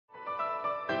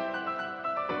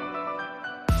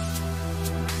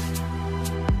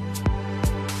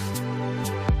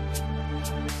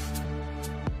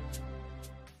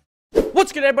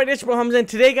What's good, everybody? It's Revolves, and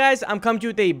today, guys, I'm coming to you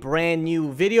with a brand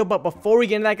new video. But before we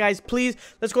get into that, guys, please,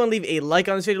 let's go and leave a like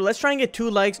on this video. Let's try and get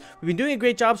 2 likes. We've been doing a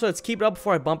great job, so let's keep it up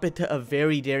before I bump it to a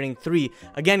very daring 3.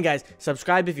 Again, guys,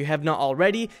 subscribe if you have not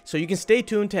already, so you can stay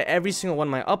tuned to every single one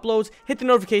of my uploads. Hit the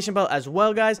notification bell as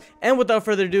well, guys. And without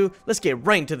further ado, let's get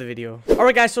right into the video.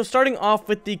 Alright, guys, so starting off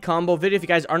with the combo video. If you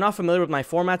guys are not familiar with my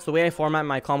formats, the way I format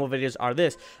my combo videos are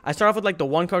this. I start off with like the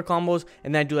 1-card combos,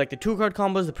 and then I do like the 2-card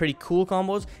combos, the pretty cool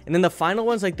combos, and then the final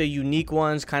ones, like the unique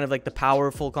ones, kind of like the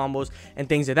powerful combos and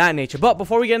things of that nature. But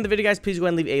before we get into the video, guys, please go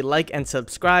ahead and leave a like and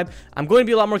subscribe. I'm going to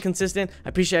be a lot more consistent. I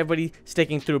appreciate everybody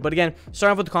sticking through. But again,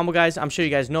 starting off with the combo, guys, I'm sure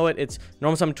you guys know it. It's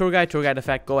normal summon tour guide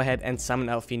effect. Go ahead and summon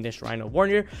out Fiendish Rhino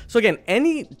Warrior. So again,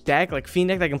 any deck like Fiend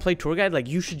deck that can play tour guide, like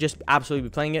you should just absolutely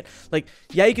be playing it. Like,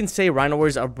 yeah, you can say Rhino Warrior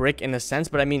is a brick in a sense,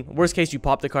 but I mean, worst case, you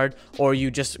pop the card or you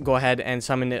just go ahead and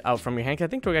summon it out from your hand. I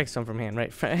think tour guide can summon from hand,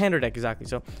 right? Hand or deck, exactly.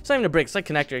 So it's not even a brick. It's like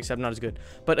connector, except not as good.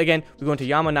 But again, we go into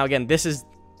Yama. Now again, this is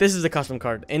a custom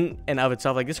card in and of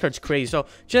itself. Like, this card's crazy. So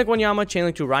chain link 1 Yama, chain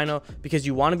link 2 Rhino, because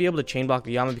you want to be able to chain block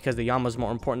the Yama, because the Yama is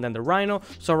more important than the Rhino.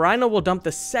 So Rhino will dump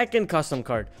the second custom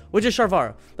card, which is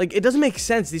Sharvara. Like, it doesn't make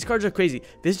sense. These cards are crazy.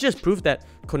 This is just proof that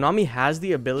Konami has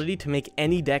the ability to make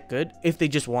any deck good if they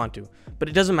just want to. But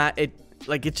it doesn't matter.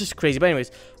 It's just crazy. But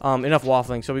anyways, enough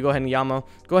waffling. So we go ahead and Yama,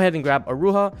 go ahead and grab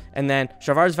Aruha, and then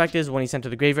Sharvara's effect is when he's sent to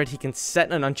the graveyard, he can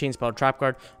set an Unchained spell trap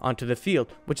card onto the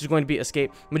field, which is going to be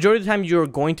Escape. Majority of the time, you're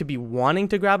going to be wanting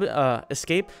to grab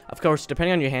Escape. Of course,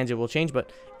 depending on your hands, it will change,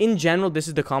 but in general, this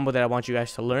is the combo that I want you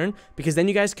guys to learn, because then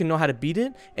you guys can know how to beat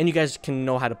it, and you guys can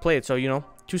know how to play it. So, you know,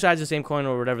 2 sides of the same coin,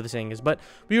 or whatever the saying is. But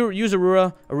we use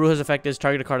Aruha. Aruha's effect is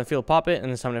target a card on the field, pop it,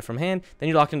 and then summon it from hand. Then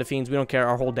you lock into Fiends. We don't care.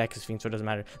 Our whole deck is Fiends, so it doesn't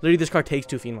matter. Literally, this card takes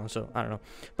 2 Fiend ones, so I don't know.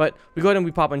 But we go ahead and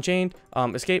we pop Unchained.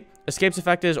 Escape. Escape's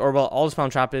effect is, or well, all the spell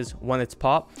trap is when it's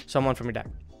pop, someone from your deck.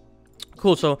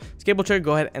 Cool, so Escape will trigger,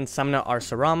 go ahead and summon out our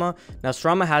Sarama. Now,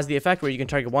 Sarama has the effect where you can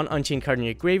target 1 Unchained card in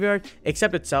your graveyard,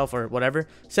 except itself or whatever,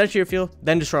 set it to your field,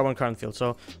 then destroy 1 card on the field.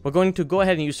 So we're going to go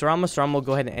ahead and use Sarama. Sarama will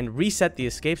go ahead and reset the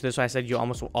Escape. So that's why I said you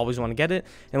almost always want to get it.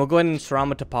 And we'll go ahead and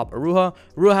Sarama to pop Aruha.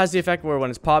 Aruha has the effect where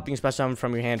when it's popped, you can special summon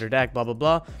from your hand or deck, blah, blah,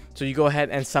 blah. So you go ahead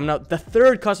and summon out the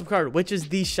 3rd custom card, which is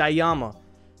the Shyama.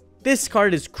 This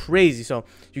card is crazy. So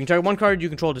you can target 1 card, you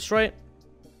control, destroy it.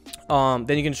 Then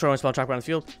you can destroy 1 spell trap around the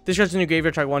field. This card's in your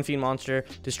graveyard, target 1 Fiend monster,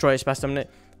 destroy it, special summon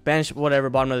it, bench, whatever,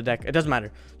 bottom of the deck. It doesn't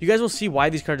matter. You guys will see why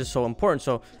these cards are so important.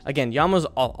 So again, Yama's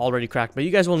already cracked, but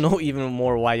you guys will know even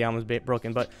more why Yama's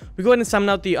broken. But we go ahead and summon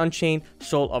out the Unchained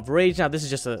Soul of Rage. Now, this is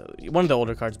just one of the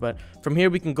older cards, but from here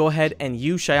we can go ahead and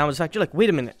use Shyama's effect. You're like, wait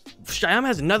a minute, Shyama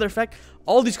has another effect?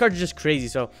 All these cards are just crazy.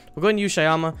 So we're going to use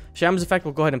Shyama. Shyama's effect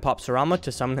will go ahead and pop Sarama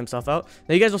to summon himself out.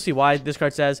 Now, you guys will see why. This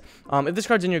card says, if this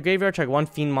card's in your graveyard, target 1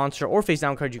 Fiend monster or face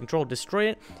down card you control, destroy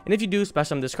it. And if you do, special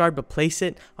summon this card, but place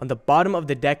it on the bottom of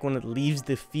the deck when it leaves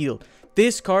the field.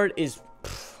 This card is,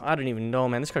 I don't even know,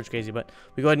 man. This card's crazy, but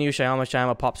we go ahead and use Shyama.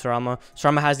 Shyama pops Sarama.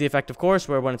 Sarama has the effect, of course,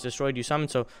 where when it's destroyed, you summon.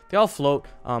 So they all float.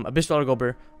 Abyssal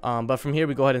Gober. But from here,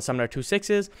 we go ahead and summon our 2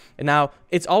 6s. And now,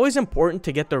 it's always important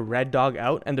to get the red dog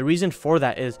out. And the reason for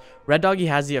that is red doggy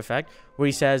has the effect where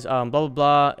he says, blah, blah,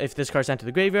 blah. If this card's sent to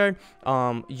the graveyard,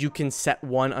 you can set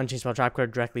 1 Unchained spell trap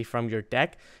card directly from your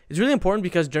deck. It's really important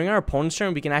because during our opponent's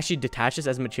turn, we can actually detach this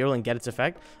as material and get its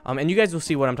effect. And you guys will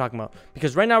see what I'm talking about.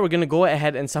 Because right now, we're going to go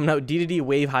ahead and summon out DDD,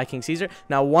 Wave, High King Caesar.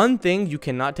 Now, one thing you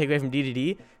cannot take away from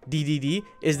DDD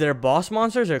is their boss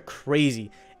monsters are crazy.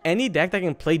 Any deck that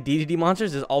can play DDD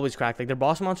monsters is always cracked. Like, their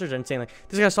boss monsters are insane. Like,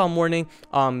 this guy saw Morning.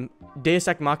 Deus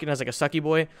Ex Machina has like a sucky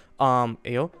boy.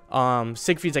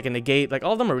 Siegfried's like a negate. Like,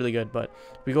 all of them are really good. But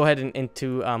we go ahead and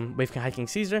into Wave High King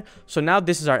Caesar. So now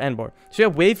this is our end board. So we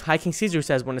have Wave High King Caesar, who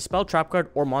says when a spell, trap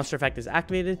card, or monster effect is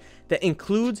activated that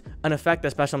includes an effect that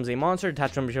special summons a monster,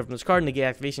 detach from material from this card, negate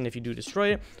activation if you do destroy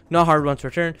it. No hard ones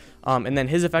return. And then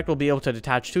his effect will be able to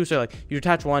detach 2. So like, you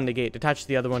detach 1, negate, detach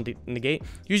the other one, negate.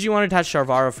 Usually you want to detach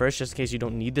Sharvara first, just in case you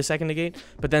don't need the second negate.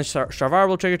 But then Sharvara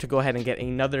will trigger to go ahead and get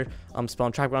another spell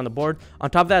and trap on the board. On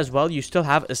top of that as well, you still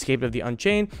have Escape of the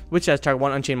Unchained, which says target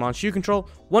 1 Unchained monster you control,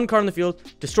 1 card on the field,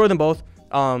 destroy them both.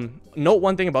 Note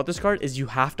one thing about this card is you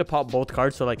have to pop both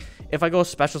cards. So like, if I go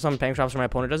special summon Pankratops, my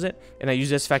opponent does it, and I use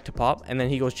this effect to pop, and then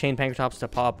he goes chain Pankratops to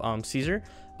pop Caesar,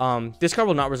 this card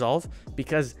will not resolve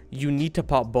because you need to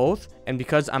pop both. And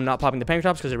because I'm not popping the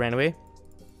Pankratops because it ran away,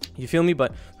 you feel me?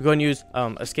 But we go and use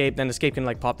Escape. Then Escape can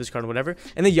like pop this card or whatever.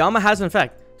 And then Yama has an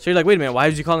effect. So you're like, wait a minute, why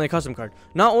is he calling it a custom card?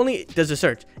 Not only does it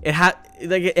search, it has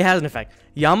an effect.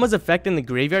 Yama's effect in the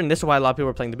graveyard, and this is why a lot of people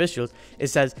are playing the Bestials, it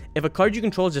says, if a card you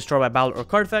control is destroyed by battle or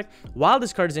card effect, while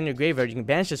this card is in your graveyard, you can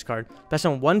banish this card, pass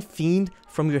on one fiend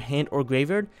from your hand or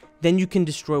graveyard, then you can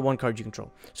destroy one card you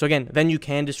control. So again, then you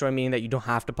can destroy, meaning that you don't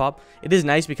have to pop. It is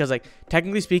nice because, like,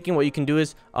 technically speaking, what you can do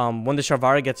is, when the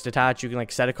Sharvara gets detached, you can,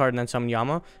 like, set a card and then summon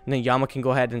Yama, and then Yama can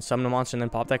go ahead and summon a monster and then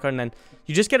pop that card, and then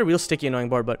you just get a real sticky, annoying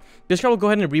board. But this card will go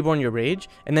ahead and reborn your Rage,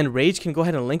 and then Rage can go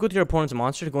ahead and link with your opponent's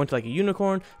monster to go into, like, a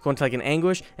Unicorn, go into, like, an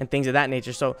Anguish, and things of that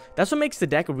nature. So that's what makes the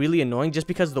deck really annoying, just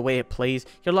because of the way it plays.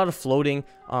 You get a lot of floating,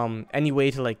 any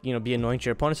way to, like, you know, be annoying to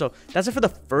your opponent. So that's it for the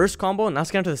first combo, and now let's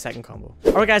get into the second combo.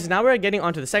 Alright guys, now we're getting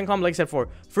onto the second combo. Like I said, for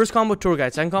first combo, Tour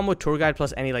Guide, second combo, Tour Guide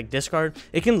plus any, like, discard.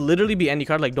 It can literally be any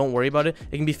card, like, don't worry about it.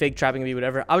 It can be Fake Trapping, it can be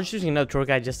whatever. I was just using another Tour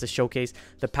Guide just to showcase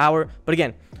the power. But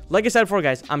again, like I said before,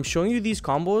 guys, I'm showing you these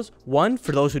combos, one,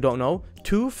 for those who don't know,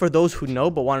 two, for those who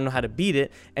know but want to know how to beat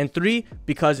it, and three,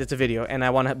 because it's a video and I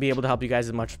want to be able to help you guys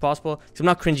as much as possible, because I'm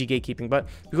not cringy gatekeeping. But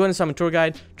we go ahead and summon Tour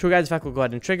Guide. Tour Guide's effect will go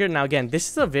ahead and trigger. Now again, this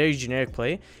is a very generic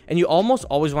play, and you almost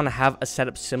always want to have a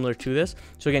setup similar to this.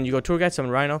 So again, you go Tour Guide,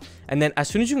 summon Rhino, and then as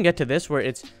soon as you can get to this where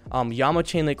it's Yama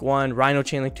Chainlink 1, Rhino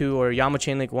Chainlink 2, or Yama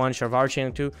Chainlink 1, Sharvara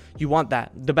Chainlink 2, you want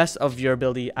that, the best of your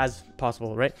ability as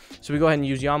possible, right? So we go ahead and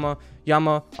use Yama.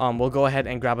 We'll go ahead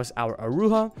and grab us our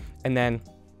Aruha, and then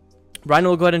Rhino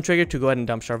will go ahead and trigger to go ahead and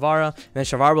dump Sharvara, and then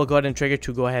Sharvara will go ahead and trigger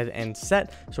to go ahead and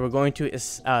set. So we're going to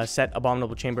set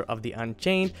Abominable Chamber of the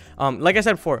Unchained. Like I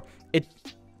said before, it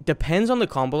depends on the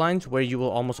combo lines where you will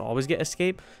almost always get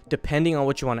escape, depending on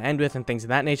what you want to end with and things of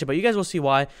that nature. But you guys will see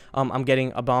why I'm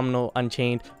getting Abominable,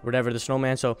 Unchained, whatever, the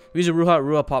Snowman. So we use a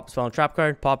Ruha, pop spell and trap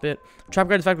card, pop it. Trap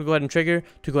card effect will go ahead and trigger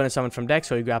to go ahead and summon from deck.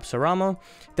 So you grab Sarama.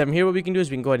 Then from here, what we can do is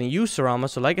we can go ahead and use Sarama.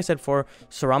 So like I said, for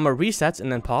Sarama resets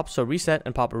and then pops. So reset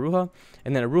and pop Aruha,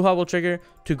 and then Aruha will trigger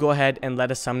to go ahead and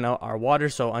let us summon out our water.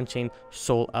 So Unchained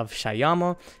Soul of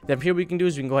Shayama. Then from here, what we can do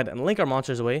is we can go ahead and link our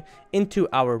monsters away into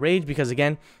our Rage, because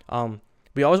again,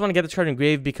 we always want to get this card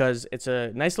engraved because it's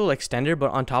a nice little extender,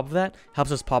 but on top of that,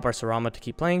 helps us pop our Sarama to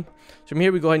keep playing. So from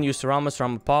here, we go ahead and use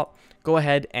Sarama pop, go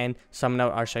ahead and summon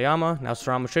out our Shayama. Now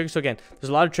Sarama trigger. So again, there's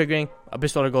a lot of triggering,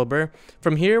 Abyssal or Gold Burr.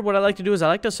 From here, what I like to do is I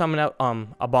like to summon out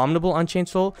Abominable Unchained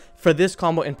Soul for this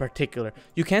combo in particular.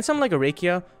 You can summon like a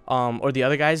Rakia or the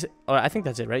other guys, or I think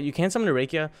that's it, right? You can summon a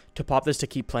Rakia to pop this to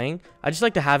keep playing. I just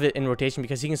like to have it in rotation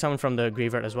because he can summon from the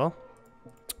graveyard as well.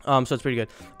 So it's pretty good.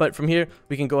 But from here,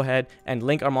 we can go ahead and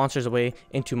link our monsters away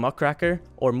into Muckracker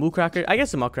or Moocracker. I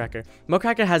guess the Muckracker.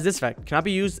 Muckracker has this effect. Cannot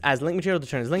be used as link material to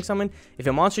turn as link summon. If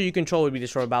a monster you control would be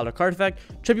destroyed by battle or card effect,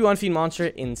 tribute one fiend monster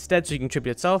instead, so you can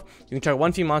tribute itself. You can target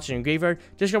one fiend monster in your graveyard,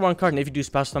 discard one card, and if you do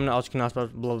special summon, also cannot spell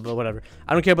blah, blah, whatever.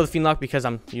 I don't care about the fiend lock because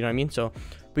I'm, you know what I mean? So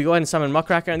we go ahead and summon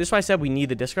Muckracker, and this is why I said we need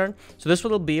the discard. So this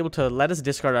will be able to let us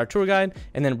discard our Tour Guide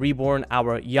and then reborn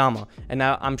our Yama. And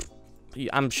now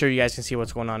I'm sure you guys can see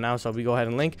what's going on now. So we go ahead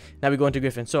and link. Now we go into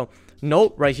Griffin. So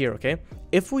note right here, okay?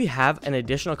 If we have an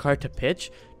additional card to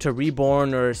pitch to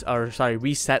reborn or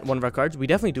reset one of our cards, we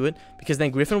definitely do it, because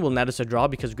then Griffin will net us a draw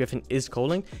because Griffin is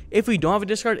co-linked. If we don't have a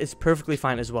discard, it's perfectly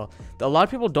fine as well. A lot of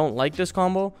people don't like this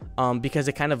combo because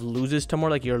it kind of loses to more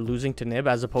like you're losing to Nib,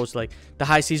 as opposed to like the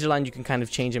High Caesar line, you can kind of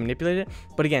change and manipulate it.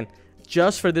 But again,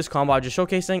 just for this combo I'm just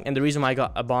showcasing, and the reason why I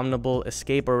got Abominable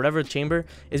Escape or whatever chamber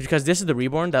is because this is the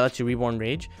reborn that lets you reborn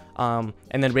Rage, and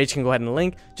then Rage can go ahead and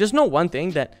link. Just know one thing,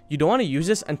 that you don't want to use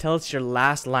this until it's your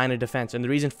last line of defense, and the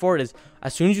reason for it is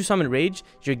as soon as you summon Rage,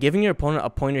 you're giving your opponent a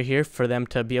pointer here for them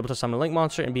to be able to summon a link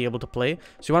monster and be able to play.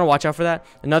 So you want to watch out for that.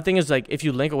 Another thing is, like, if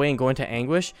you link away and go into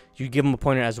Anguish, you give them a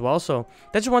pointer as well. So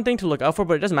that's just one thing to look out for,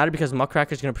 but it doesn't matter because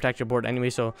Muckracker is going to protect your board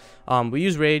anyway. So we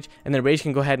use Rage, and then Rage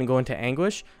can go ahead and go into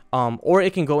Anguish, or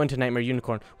it can go into Nightmare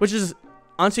Unicorn, which is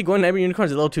honestly, going to Nightmare Unicorn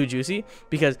is a little too juicy,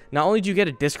 because not only do you get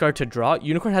a discard to draw,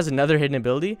 Unicorn has another hidden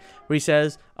ability where he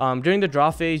says during the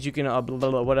draw phase you can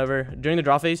during the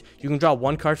draw phase you can draw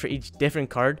one card for each different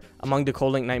card among the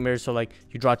co-link nightmares. So like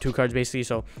you draw two cards basically,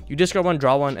 so you discard one,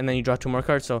 draw one, and then you draw two more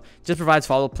cards. So it just provides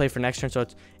follow play for next turn, so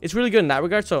it's really good in that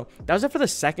regard. So that was it for the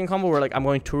second combo, where like I'm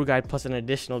going Tour Guide plus an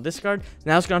additional discard.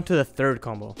 Now let's get on to the third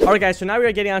combo. All right guys, so now we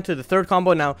are getting on to the third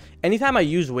combo. Now anytime I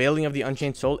use Wailing of the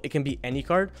Unchained Soul, it can be any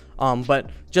card, but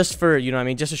just for, you know what I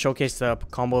mean, just to showcase the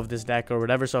combo of this deck or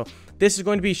whatever. So this is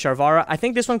going to be Sharvara. I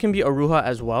think this one can be Aruha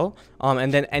as well,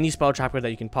 and then any spell trap card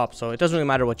that you can pop. So it doesn't really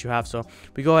matter what you have. So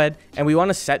we go ahead and we want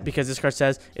to set, because this card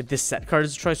says if this set card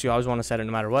is a choice, you always want to set it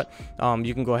no matter what.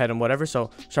 You can go ahead and whatever. So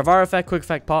Sharvara effect, quick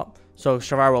effect, pop. So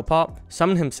Sharvara will pop,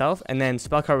 summon himself, and then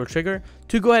spell card will trigger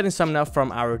to go ahead and summon out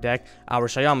from our deck our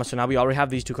Shayama. So now we already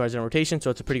have these two cards in rotation, so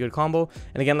it's a pretty good combo.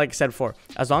 And again, like I said before,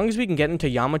 as long as we can get into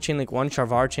Yama Chainlink 1,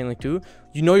 Sharvara Chainlink 2,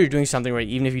 you know you're doing something right,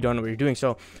 even if you don't know what you're doing.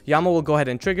 So Yama will go ahead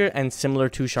and trigger, and similar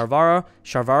to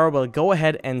Sharvara will go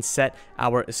ahead and set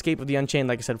our Escape of the Unchained,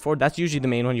 like I said before. That's usually the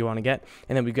main one you want to get.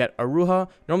 And then we get Aruha,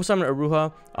 normal summon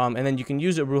Aruha, and then you can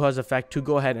use Aruha's effect to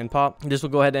go ahead and pop. This will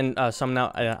go ahead and summon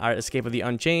out our Escape of the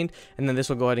Unchained, and then this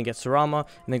will go ahead and get Sarama,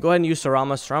 and then go ahead and use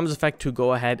Sarama's effect to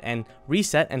go ahead and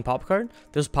reset and pop card.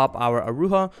 This will pop our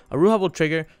Aruha. Aruha will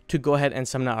trigger to go ahead and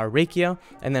summon out our Rekia,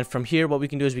 and then from here what we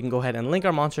can do is we can go ahead and link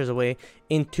our monsters away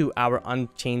into our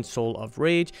Unchained Soul of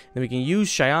Rage. Then we can use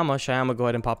Shayama, go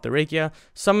ahead and pop the Rekia,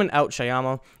 summon out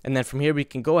Shayama, and then from here we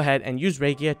can go ahead and use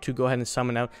Rekia to go ahead and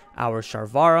summon out our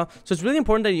Sharvara. So it's really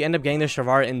important that you end up getting the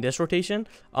Sharvara in this rotation,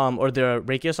 or the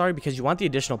Rekia, sorry, because you want the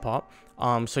additional pop.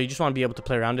 So you just want to be able to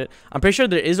play around it. I'm pretty sure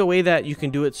there is a way that you can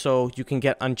do it so you can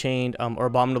get Unchained or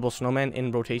Abominable Snowman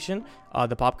in rotation,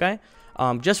 the pop guy.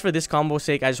 Just for this combo's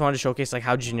sake, I just wanted to showcase like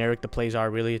how generic the plays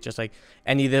are. Really, it's just like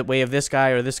any the way of this guy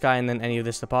or this guy, and then any of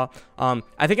this to pop.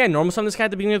 I think I normal summon this guy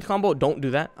at the beginning of the combo. Don't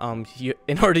do that.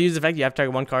 In order to use the effect, you have to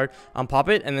target one card, pop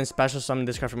it, and then special summon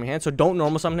this card from your hand. So don't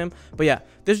normal summon him. But yeah,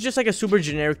 this is just like a super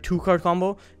generic 2-card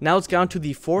combo. Now let's get on to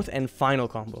the 4th and final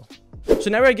combo. So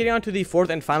now we're getting on to the 4th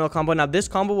and final combo. Now this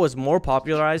combo was more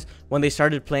popularized when they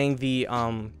started playing the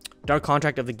Dark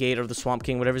Contract of the Gate or the Swamp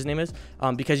King, whatever his name is,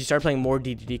 because you start playing more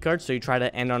DDD cards, so you try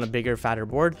to end on a bigger, fatter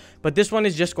board. But this one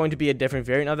is just going to be a different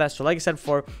variant of that. So like I said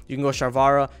before, you can go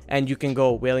Sharvara and you can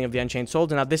go Wailing of the Unchained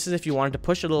Souls. And now this is if you wanted to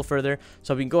push it a little further.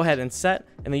 So we can go ahead and set,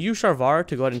 and then use Sharvara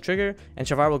to go ahead and trigger, and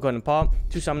Sharvara will go ahead and pop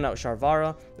to summon out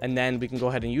Sharvara, and then we can go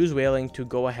ahead and use Wailing to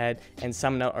go ahead and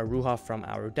summon out Aruha from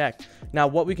our deck. Now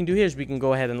what we can do here is we can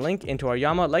go ahead and link into our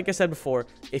Yama. Like I said before,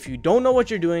 if you don't know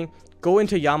what you're doing, go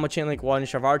into Yama Chain Link 1,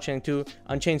 Sharvara Chain Link 2.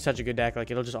 Unchained such a good deck,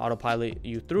 like it'll just autopilot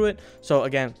you through it. So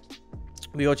again,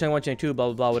 we go Chain 1, Chain 2, blah,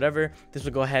 blah, blah, whatever. This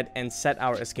will go ahead and set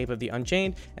our Escape of the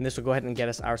Unchained, and this will go ahead and get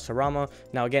us our Sarama.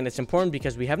 Now, again, it's important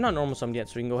because we have not normal summoned yet,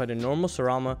 so we can go ahead and normal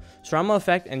Sarama. Sarama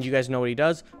effect, and you guys know what he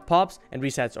does. Pops and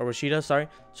resets, or what she does, sorry.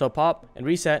 So pop and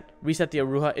reset the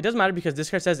Aruha. It doesn't matter because this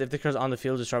card says if the card's on the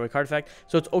field, destroy by card effect.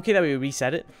 So it's okay that we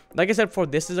reset it. Like I said before,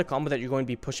 this is a combo that you're going to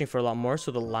be pushing for a lot more,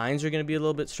 so the lines are going to be a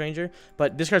little bit stranger.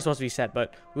 But this card's supposed to be set,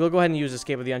 but we'll go ahead and use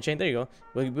Escape of the Unchained. There you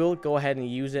go. We'll go ahead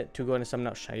and use it to go ahead and summon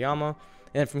out Shayama.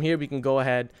 And then from here, we can go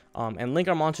ahead and link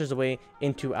our monsters away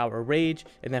into our Rage.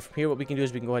 And then from here, what we can do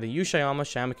is we can go ahead and use Shayama.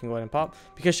 Shayama can go ahead and pop.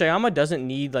 Because Shayama doesn't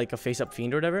need like a face-up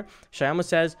Fiend or whatever. Shayama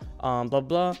says, blah,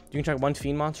 blah. You can track one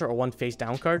Fiend monster or one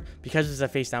face-down card. Because it's a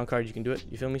face-down card, you can do it.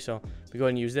 You feel me? So we go ahead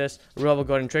and use this. Aruha will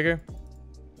go ahead and trigger.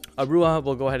 Aruha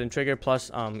will go ahead and trigger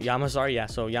plus Yama, sorry. Yeah,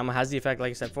 so Yama has the effect, like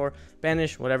I said before.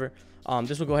 Banish, whatever.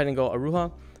 This will go ahead and go Aruha.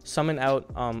 Summon out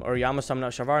or Yama summon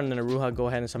out Sharvara, and then Aruha go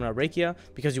ahead and summon out Rekia,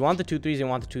 because you want the 2/3s and you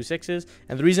want the 2/6s.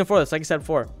 And the reason for this, like I said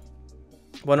before,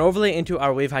 we want to overlay into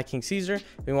our Wave High King Caesar.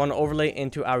 We want to overlay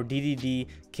into our DDD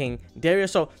King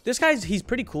Darius. So this guy's, he's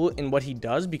pretty cool in what he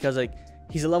does, because like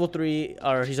he's a level 3,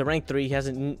 or he's a rank 3. He has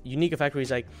a unique effect where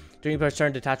he's like, during your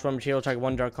turn, detach one material, target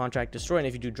one dark contract, destroy, and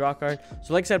if you do, draw a card.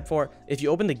 So like I said before, if you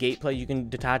open the gate play, you can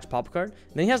detach pop card.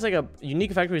 And then he has like a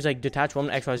unique effect where he's like, detach one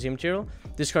XYZ material.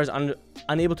 This card is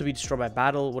unable to be destroyed by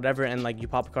battle, whatever, and like you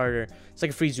pop a card, or it's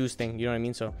like a free Zeus thing, you know what I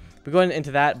mean? So we're going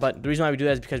into that, but the reason why we do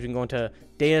that is because we can go into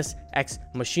Deus Ex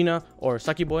Machina or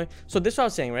Sucky Boy. So this is what I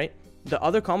was saying, right? The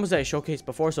other combos that I showcased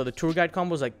before, so the Tour Guide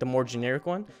combo is like the more generic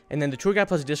one, and then the Tour Guide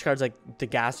plus discards like the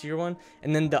gassier one,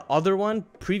 and then the other one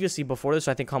previously before this,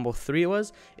 so I think combo 3 it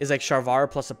was, is like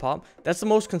Sharvara plus a pop. That's the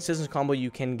most consistent combo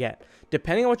you can get.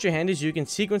 Depending on what your hand is, you can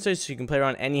sequence it, so you can play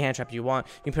around any hand trap you want.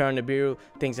 You can play around Nibiru,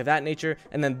 things of that nature.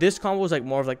 And then this combo is like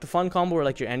more of like the fun combo, where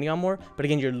like you're ending on more, but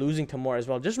again, you're losing to more as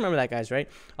well. Just remember that, guys, right?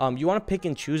 You want to pick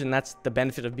and choose, and that's the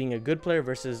benefit of being a good player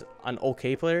versus an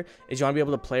okay player, is you want to be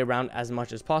able to play around as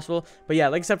much as possible. But yeah,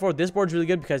 like I said before, this board's really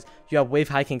good because you have Wave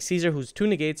High King Caesar, who's 2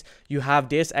 negates. You have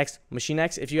Deus Ex Machine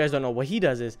X. If you guys don't know, what he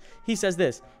does is he says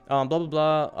this, blah blah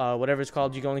blah, whatever it's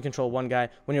called. You can only control one guy.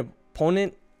 When your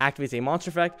opponent activates a monster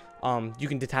effect, you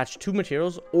can detach 2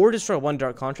 materials or destroy 1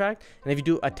 dark contract, and if you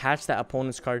do, attach that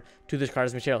opponent's card to this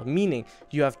card's material, meaning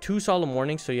you have 2 solemn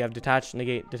warnings. So you have detach,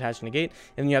 negate, and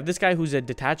then you have this guy who's a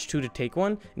detach 2 to take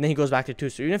 1, and then he goes back to 2.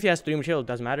 So even if he has 3 material, it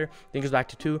doesn't matter, then he goes back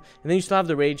to 2, and then you still have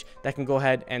the Rage that can go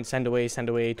ahead and send away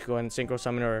to go ahead and synchro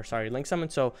summon, or sorry, link summon.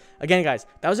 So again, guys,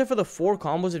 that was it for the 4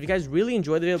 combos. If you guys really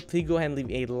enjoyed the video, please go ahead and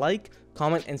leave a like,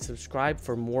 comment, and subscribe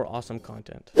for more awesome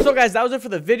content. So guys, that was it for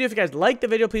the video. If you guys liked the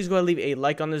video, please go ahead and leave a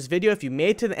like on this video. If you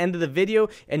made it to the end of the video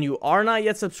and you are not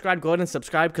yet subscribed, go ahead and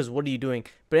subscribe, because what are you doing?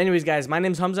 But anyways, guys, my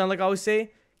name's Hamza, and like I always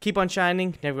say, keep on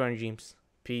shining, never go on your dreams.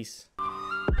 Peace.